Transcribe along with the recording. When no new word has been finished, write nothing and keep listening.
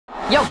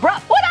Yo, bro,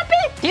 what up, B?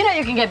 Do you know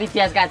you can get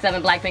BTS,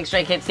 Got7, Blackpink,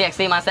 Stray Kids,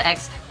 TINGZ, Monster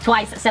X,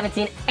 Twice,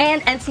 17,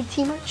 and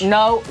NCT merch?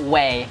 No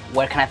way.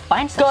 Where can I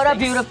find such things? Go to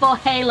Beautiful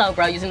Halo,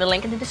 bro, using the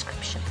link in the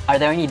description. Are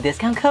there any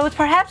discount codes,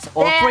 perhaps?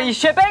 Or free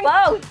shipping?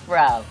 Both,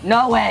 bro.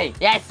 No way.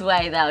 Yes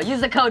way, though.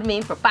 Use the code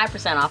MEME for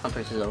 5% off on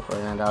purchases over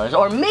 $49,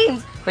 or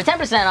MEMES for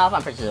 10% off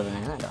on purchases over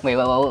 $99. Wait,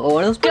 what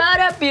are those? Go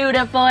to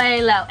Beautiful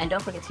Halo, and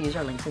don't forget to use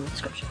our links in the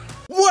description.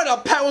 What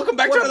up, Pat? Welcome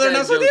back to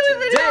another video.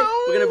 Today,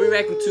 we're gonna be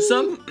reacting to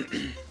some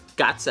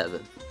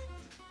Got7.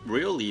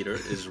 Real leader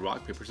is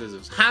rock, paper,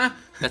 scissors. Huh?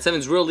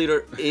 Got7's real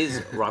leader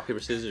is rock,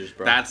 paper, scissors,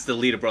 bro. That's the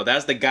leader, bro.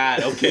 That's the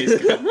guy. Okay.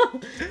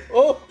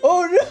 oh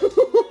no!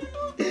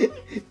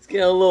 It's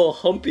getting a little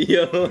humpy,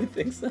 yo. I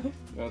think so.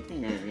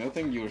 I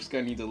think your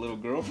Sky needs a little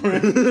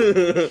girlfriend.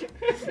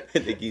 I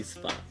think he's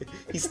fine.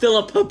 He's still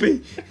a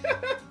puppy.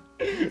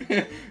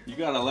 You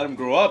gotta let him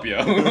grow up,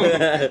 yo.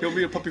 He'll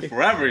be a puppy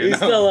forever, you know? He's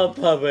still a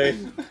puppy.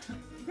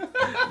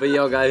 But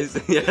yo, guys,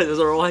 yeah, that's what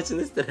we're watching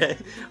this today.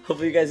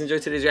 Hopefully you guys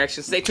enjoyed today's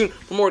reaction. Stay tuned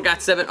for more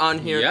Got7 on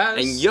here. Yes.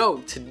 And yo,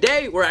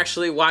 today we're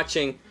actually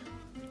watching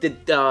the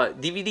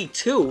DVD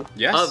 2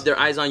 of their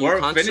Eyes on You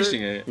concert. We're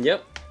finishing it.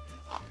 Yep.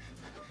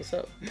 What's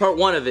up? Part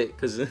 1 of it,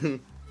 cause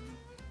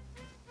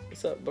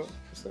what's up, bro?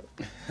 What's up?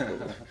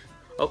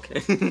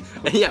 Okay. And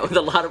yeah, with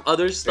a lot of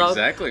other stuff.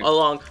 Exactly.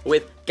 Along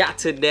with Got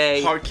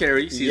Today. Hard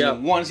Carry,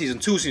 season 1, season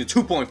 2,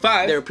 season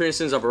 2.5. Their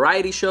appearances of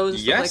variety shows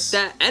and stuff like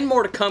that. And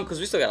more to come, because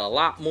we still got a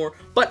lot more.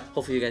 But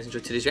hopefully you guys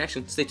enjoyed today's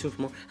reaction. Stay tuned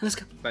for more. And let's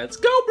go. Let's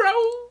go, bro!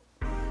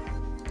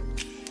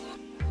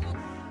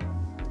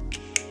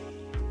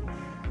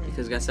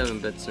 Because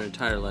Got7 bets their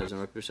entire lives on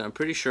rock, paper, scissors. I'm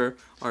pretty sure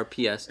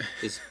RPS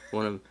is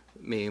one of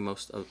the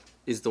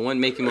one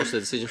making most of the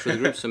decisions for the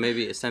group, so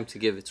maybe it's time to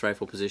give its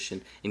rightful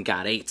position in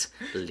Got8.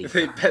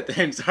 They bet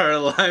their entire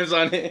lives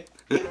on it.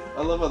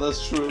 I love how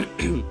that's true.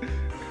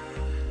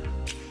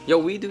 Yo,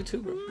 we do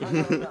too, bro.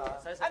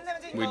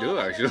 We do,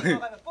 actually.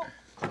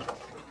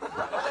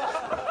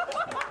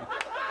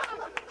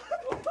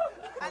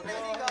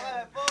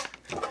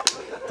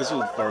 This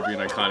will far be an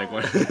iconic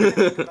one.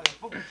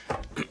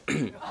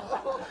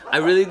 I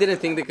really didn't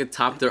think they could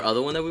top their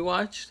other one that we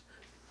watched,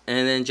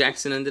 and then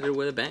Jackson ended it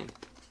with a bang.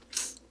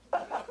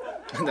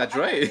 That's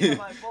right.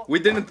 We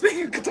didn't think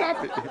it could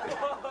top it.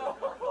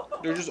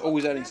 They're just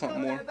always adding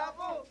something more.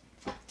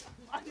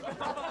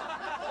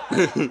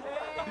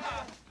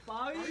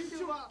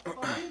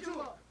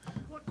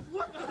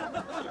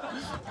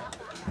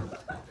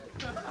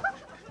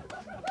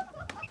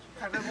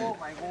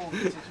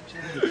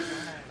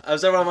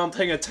 I'm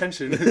paying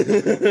attention.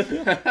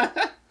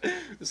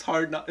 It's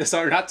hard not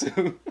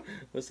to.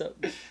 What's up?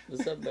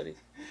 What's up, buddy?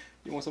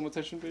 You want some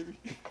attention, baby?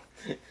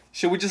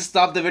 Should we just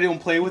stop the video and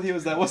play with you?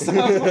 Is that what's up?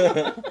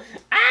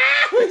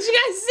 Ah! Did you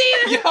guys see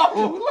that?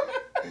 Yo!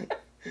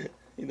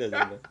 He doesn't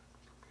know.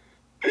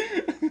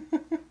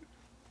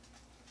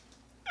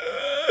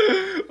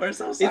 We're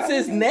so It's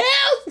his nails!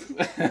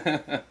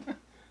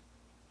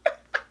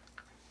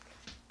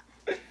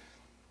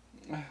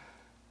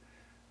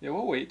 Yeah,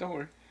 we'll wait. Don't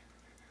worry.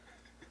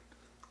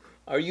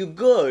 Are you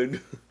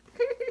good?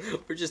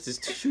 We're just his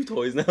shoe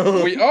toys now.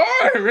 We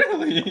are,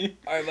 really.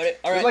 All right, buddy.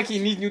 All right. It's like he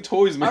needs new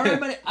toys, man. All right,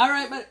 buddy. All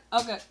right, buddy.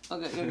 Okay.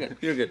 Okay, you're good.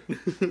 You're good.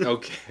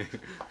 Okay.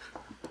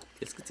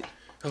 Let's continue.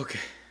 Okay.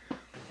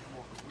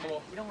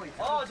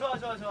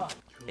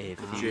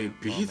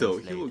 JB though,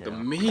 he looked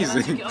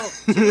amazing. Oh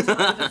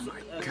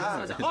my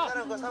god.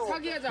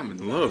 I'm in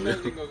love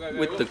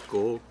with the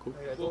gold.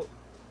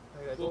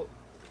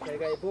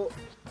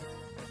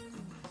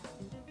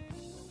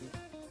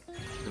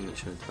 Let me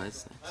show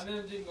Twice.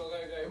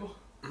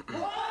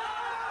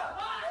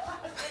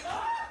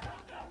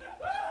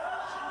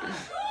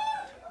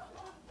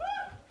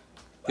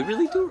 They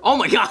really do. Oh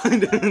my god!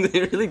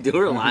 They really do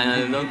rely on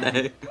him, don't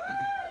they?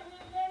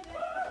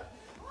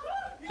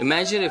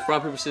 Imagine if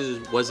rock, paper, scissors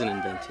wasn't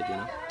invented, you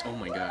know? Oh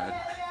my god.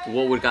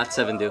 What would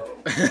Got7 do?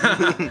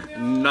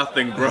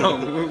 Nothing, bro.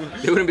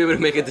 They wouldn't be able to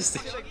make a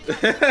decision.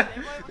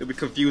 They'd be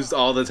confused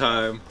all the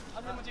time.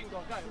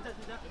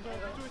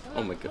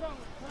 Oh my god.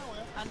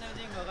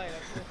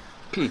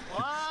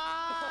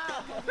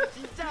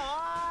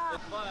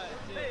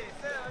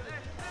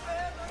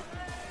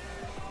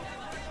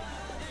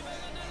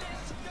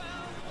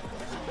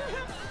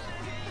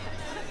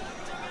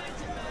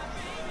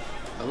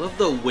 I love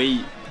the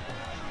weight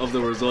of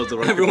the results of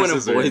rock, everyone paper,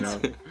 scissors avoids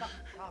right now.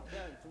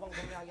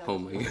 Oh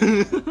my god.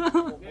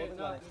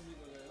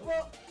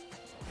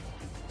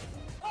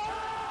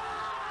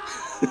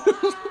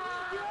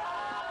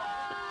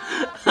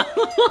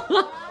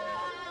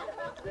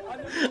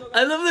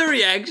 I love the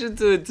reaction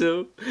to it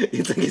too.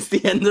 It's like it's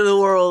the end of the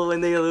world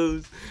when they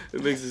lose.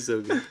 It makes it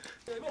so good.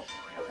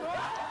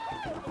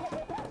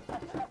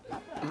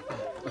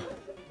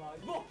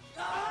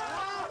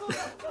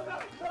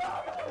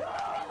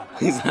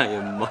 He's not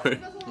even Mark.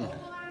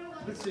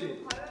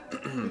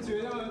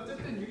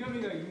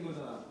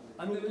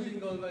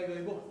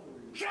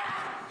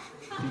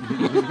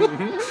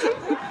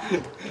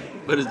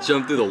 Better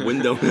jump through the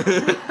window.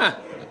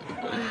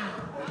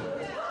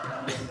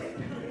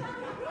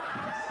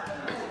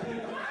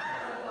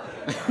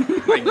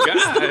 My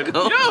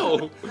God,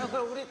 yo!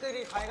 그럼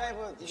우리끼리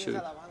가위바위보 이긴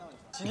사람 하나만.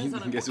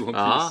 He gets one piece.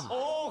 아.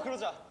 오,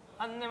 그러자.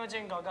 안 내면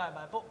진 거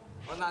가위바위보.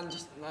 난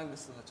됐어. I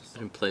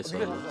didn't play so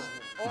well.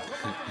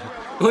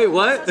 Wait,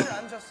 what?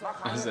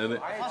 I said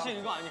it. 사실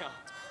이거 아니야.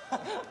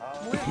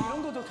 뭐야,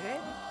 이런 것도 돼?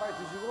 빨리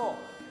드시고.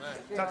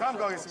 자, 다음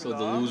거 하겠습니다. So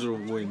the loser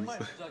wins.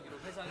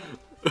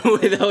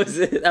 Wait, that was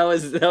it? That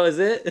was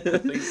it? I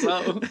think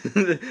so.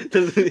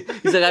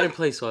 He's like, I didn't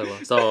play, so I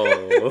lost.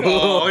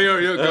 Oh,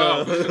 here you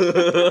go.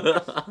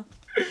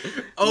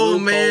 Oh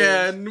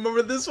man,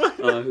 remember this one?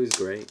 Oh, he was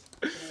great.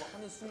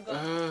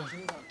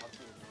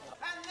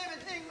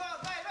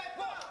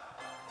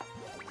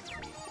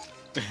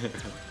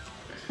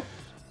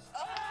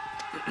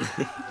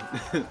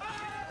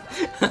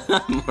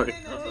 Mark.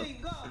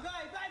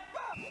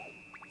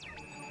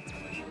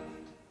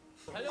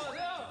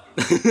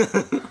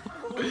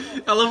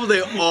 I love when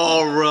they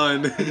all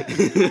run.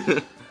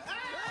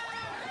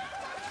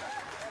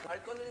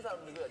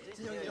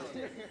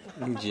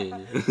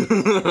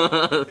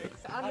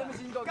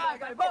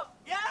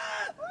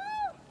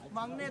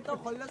 막내 또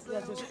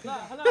걸렸어요.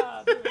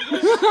 하나,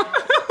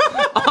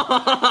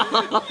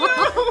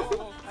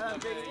 하나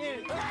빼기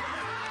 1.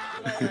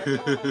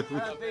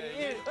 하나 빼기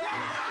 1.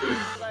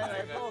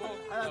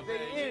 하나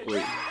빼기 1.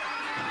 Wait.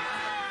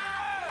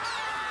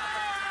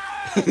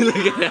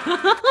 Look at that.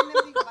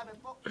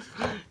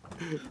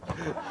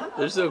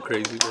 They're so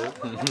crazy, bro.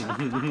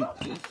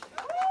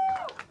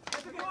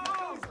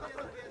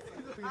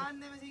 안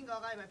내면 진 거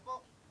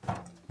가위바위보.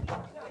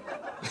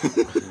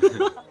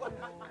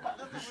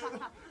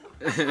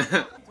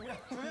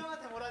 두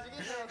명한테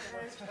몰아주겠어요.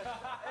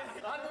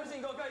 안 내면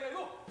진 거 가위바위보.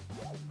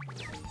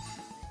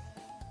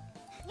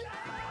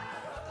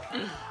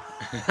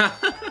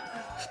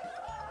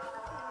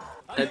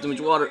 Had too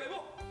much water.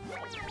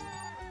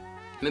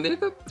 Maybe a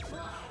cup.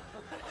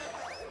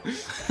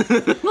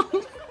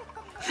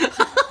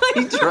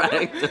 He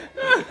dragged.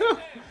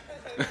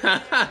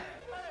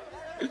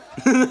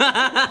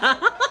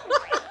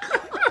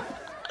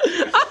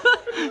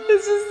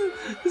 This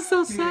is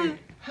so sad.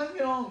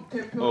 한명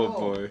대표 Oh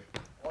boy.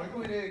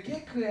 얼굴을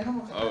케이크에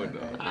한번 갖다 Oh 놔요.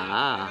 no.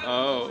 Ah.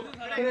 Oh.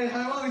 그래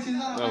할망이 진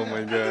사람. Oh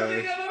my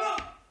God.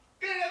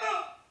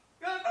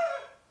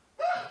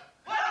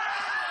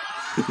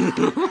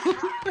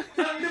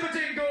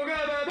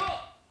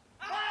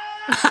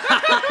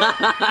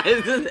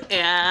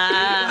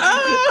 Yeah.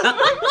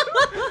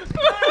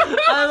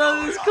 I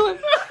love this clip.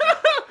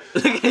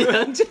 Look at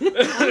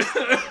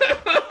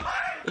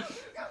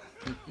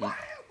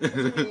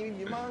이미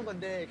민망한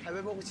건데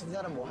가위바위보 진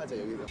사람 뭐 하자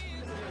여기서.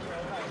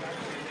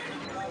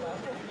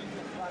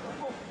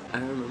 I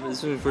remember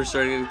this when we first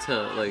started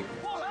to like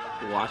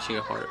watching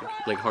a hard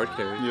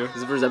carry. Yeah. This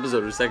is the first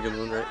episode or second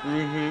one, right?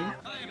 Mm-hmm.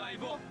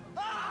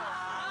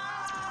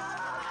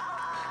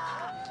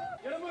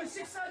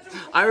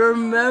 I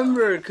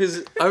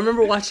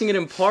remember watching it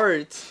in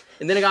parts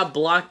and then it got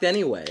blocked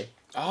anyway.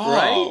 Oh.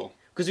 Right?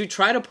 Because we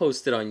tried to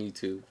post it on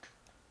YouTube.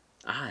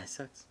 Ah, it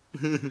sucks.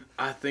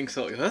 I think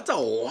so. That's a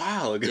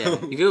while ago. Yeah,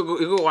 you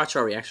go watch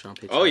our reaction on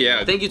Patreon. Oh,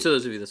 yeah. Thank you to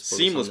those of you that support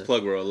Seamless us on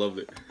plug, bro. I loved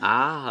it. there.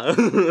 Ah.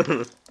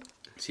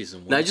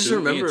 Season 1. No, I just 2,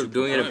 remember and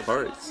doing it in 2.5.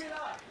 parts.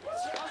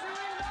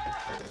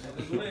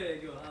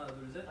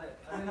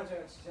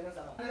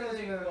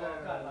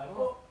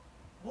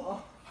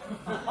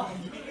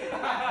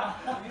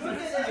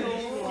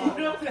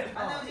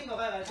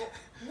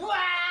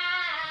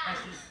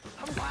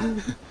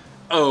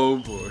 Oh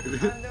boy.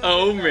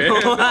 Oh man.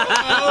 Oh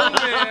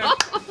man.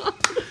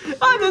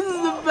 Oh, this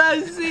is the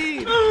best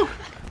scene. Oh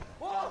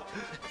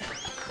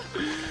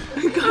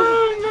my God.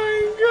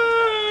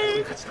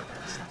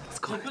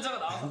 대표자가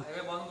나와서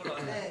가위바위보 하는 걸로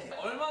아는데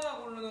얼마나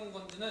고르는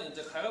건지는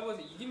이제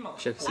가위바위보에서 이긴 만큼.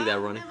 Should I see that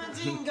running?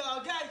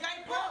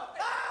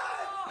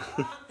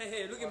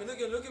 헤헤, look at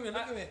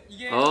me.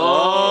 이게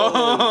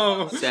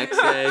Oh,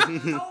 sexy.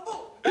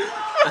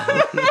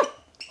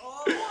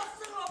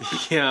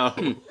 Yeah.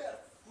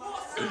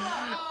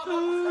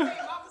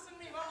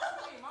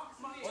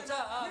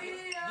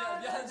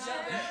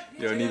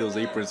 Yo, I need those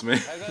aprons, man.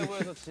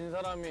 가위바위보에서 진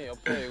사람이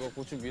옆에 이거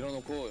고추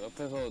밀어놓고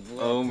옆에서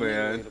누가 Oh,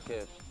 man.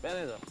 이렇게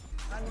빼내자.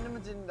 안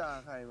내면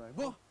진다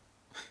가위바위보.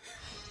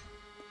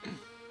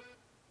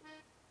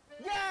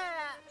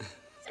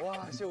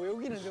 와, 진짜 왜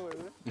여기는 저거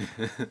여기?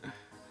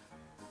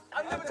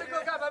 안 내면 진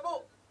거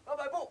가위바위보.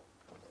 가위바위보.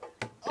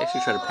 They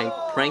actually try to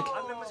prank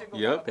안 내면 진 거.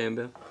 Yep. Bam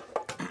Bam.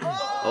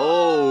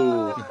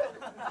 Oh.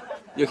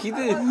 Yo, he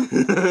did.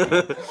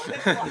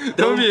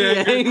 Don't be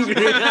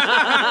angry.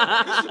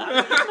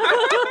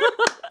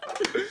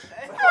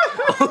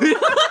 Oh, yeah.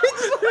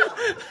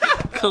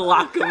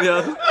 Clock him,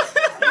 yo.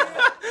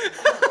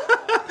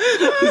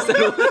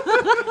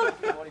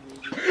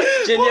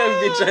 Jinyoung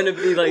been trying to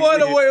be like.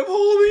 What a way of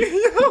holding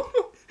you.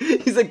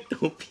 He's like,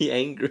 don't be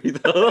angry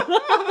though.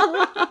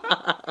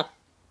 I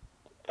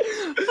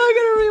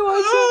gotta rewatch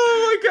it. Oh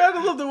my God, I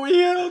love the way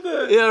he held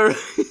that. Yeah, right.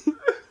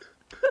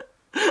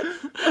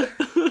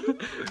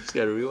 Just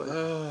gotta rewatch.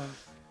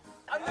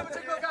 안 내면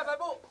진 거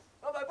가위바위보.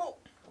 가위바위보.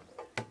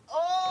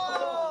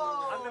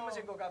 안 내면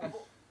진 거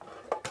가위바위보.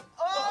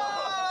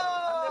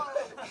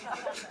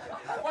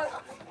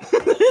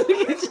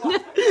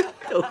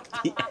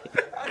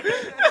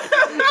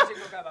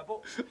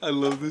 I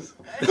love this.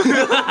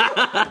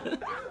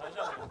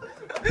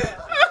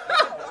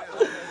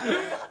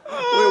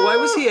 Wait, why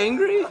was he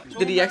angry?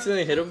 Did he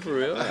accidentally hit him for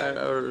real?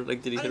 Or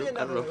like, did he hit him?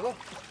 I don't know.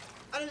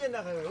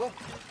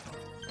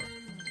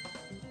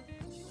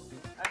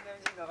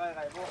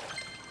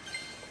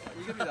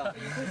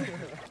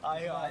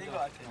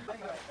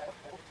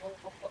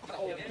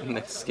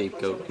 Next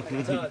scapegoat.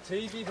 자,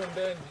 JB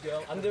선배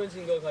비교형 안 되면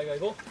진 거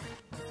가위바위보.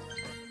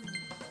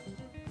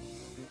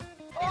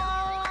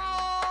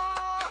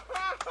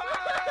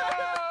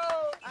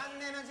 안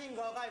내면 진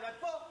거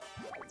가위바위보.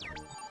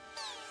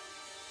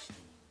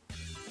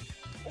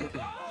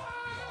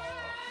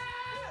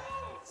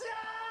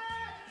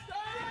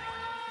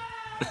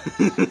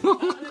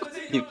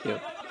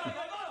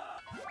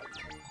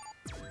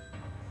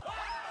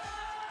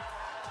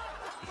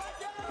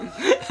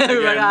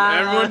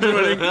 Everyone's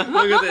running.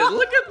 Look at this.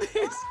 Look at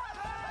this.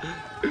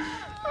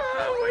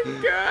 Oh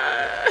my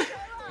god.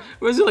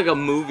 Where's it like a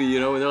movie, you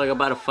know, when they're like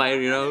about to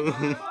fight, you know?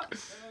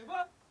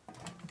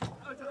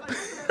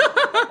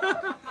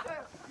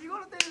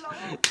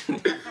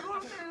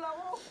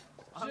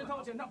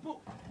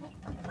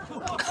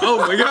 Oh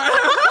my god.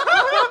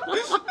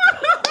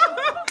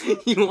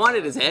 He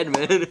wanted his head,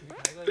 man.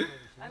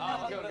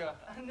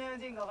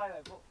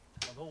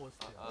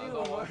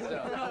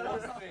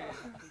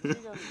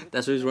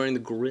 That's why he's wearing the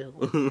grill.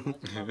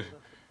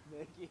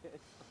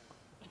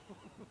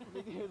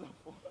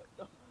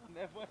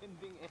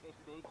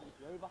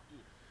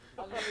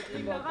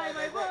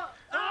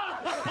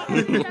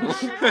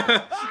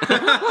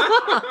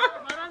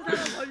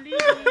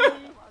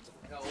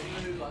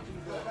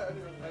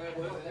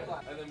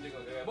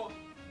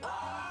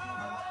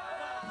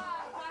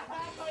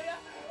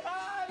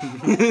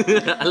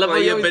 I love how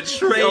you he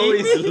betrayed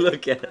always me.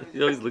 look at it.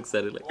 He always looks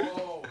at it like.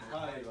 Oh.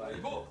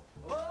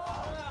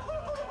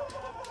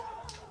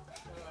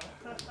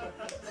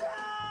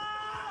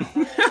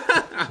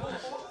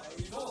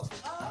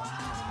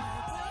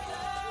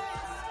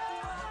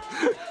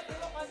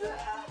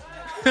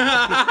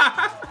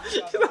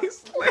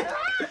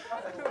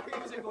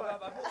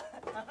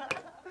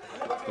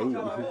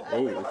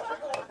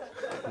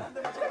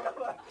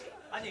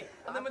 아니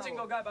안 되면 진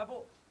거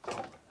가위바위보.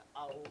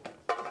 Oh.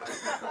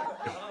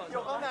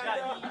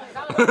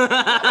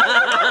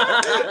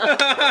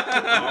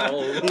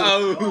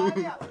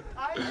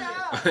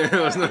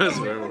 That was not a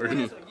swear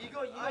word.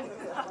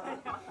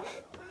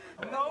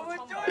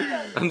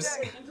 I'm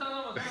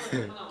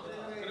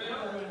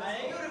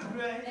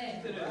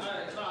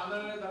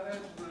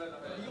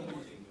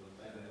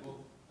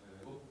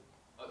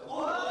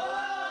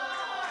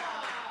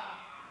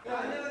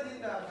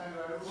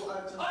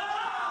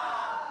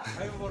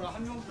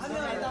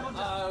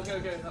아 오케이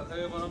오케이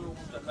가위바위보 한번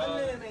뽑자.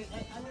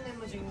 안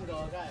내면 진 거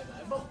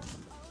가위바위보.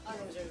 안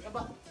내면 진 거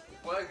가위바위보.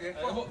 뭐야 이게?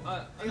 가위바위보.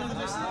 안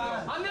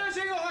내면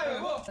진 거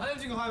가위바위보. 안 내면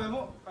진 거 가위바위보.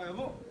 가위바위보.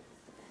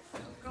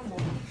 그럼 뭐?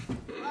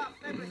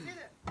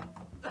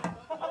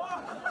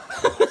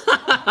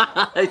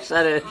 I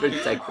shot it for a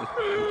second.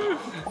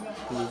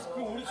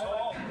 우리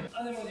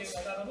안 내면 진 거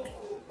가위바위보.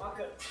 마크.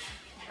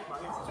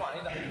 저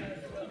아니다.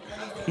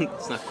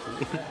 It's not cool.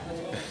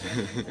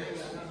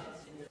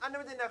 안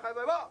내면 진다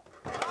가위바위보.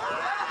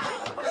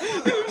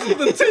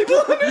 The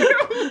table.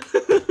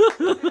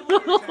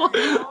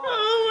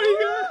 Oh my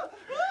god.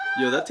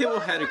 Yo, that table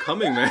had it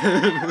coming,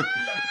 man.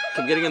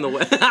 Keep getting in the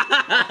way.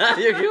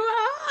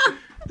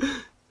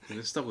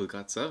 This stuff with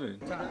Got7.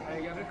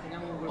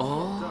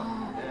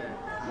 Oh.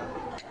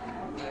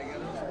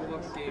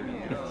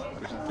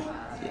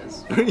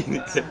 Yes.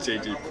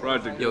 JJ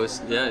Project. Yo,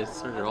 yeah, it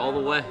started all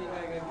the way.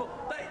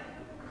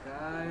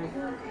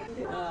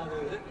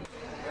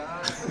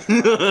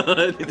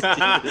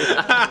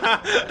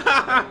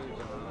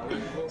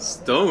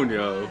 Stone,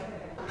 yo.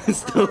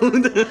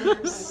 Stoned.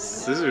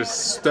 This is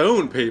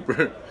stone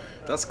paper.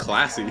 That's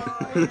classy.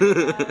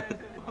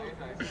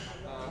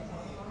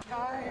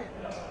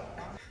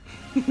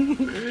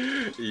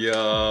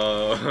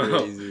 Yo.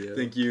 Crazy, yo.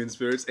 Thank you, in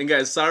spirits. And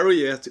guys, sorry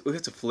we have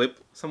to flip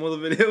some of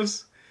the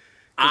videos.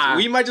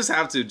 We might just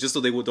have to, just so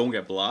they don't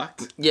get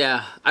blocked.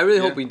 Yeah, I really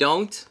hope Yeah. we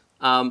don't.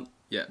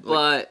 Yeah.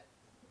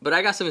 But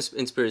I got some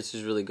in spirits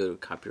who's really good with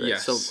copyright.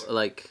 Yes. So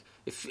like,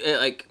 if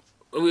like,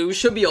 we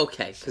should be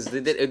okay because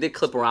it did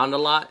clip around a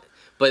lot,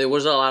 but there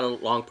was a lot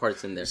of long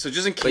parts in there. So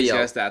just in case, yo.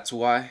 guys, that's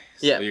why.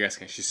 So Yeah. you guys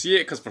can actually see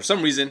it, because for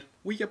some reason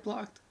we get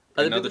blocked.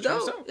 Other And people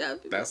channels don't. Yeah.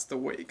 That's the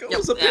way it goes.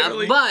 Yep,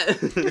 Apparently. but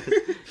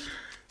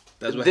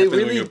That's what they happens when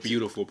really you're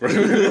beautiful, bro.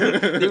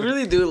 they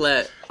really do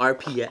let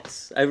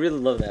RPS. I really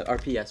love that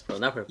RPS, bro.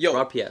 Not for Yo,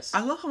 RPS.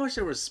 I love how much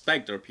they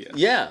respect RPS.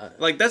 Yeah.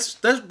 Like that's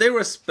they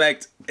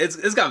respect.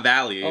 It's got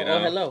value. You know?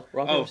 Hello.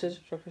 Rock Oh. paper scissors.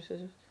 Rock paper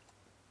scissors.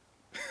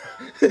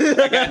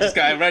 I got this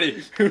guy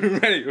ready.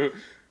 Ready.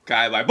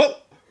 Guy like, boom.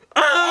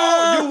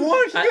 Oh, you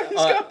won. He's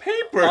got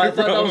paper. I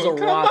thought that was a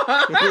Come rock.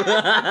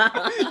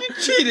 on. You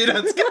cheated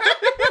on Sky.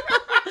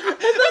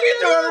 Look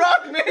at you, a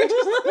rock, man.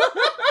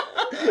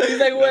 He's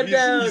like, went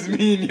down. He's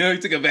mean, yo. He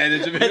took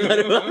advantage of it.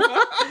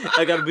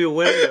 I gotta be a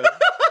winner.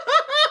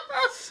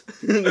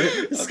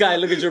 Sky,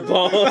 look at your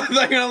ball. I'm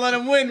not gonna let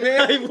him win,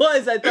 man. I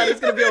was. I thought it was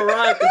gonna be a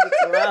round because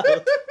it's a round.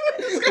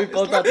 We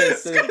both thought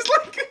this.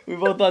 We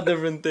both thought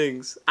different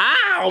things.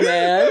 Ow,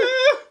 man.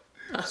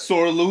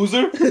 Sore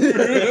loser.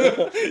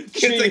 Can't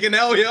take an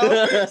L, yo.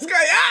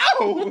 Sky,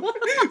 ow.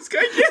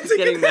 Sky can't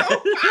take an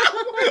L.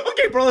 Ow.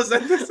 Okay, bro, let's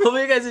end this. Hope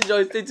you guys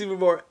enjoyed. Stay tuned for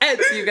more. And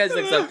see you guys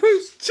next time.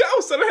 Ciao,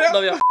 son of hell.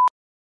 Love y'all.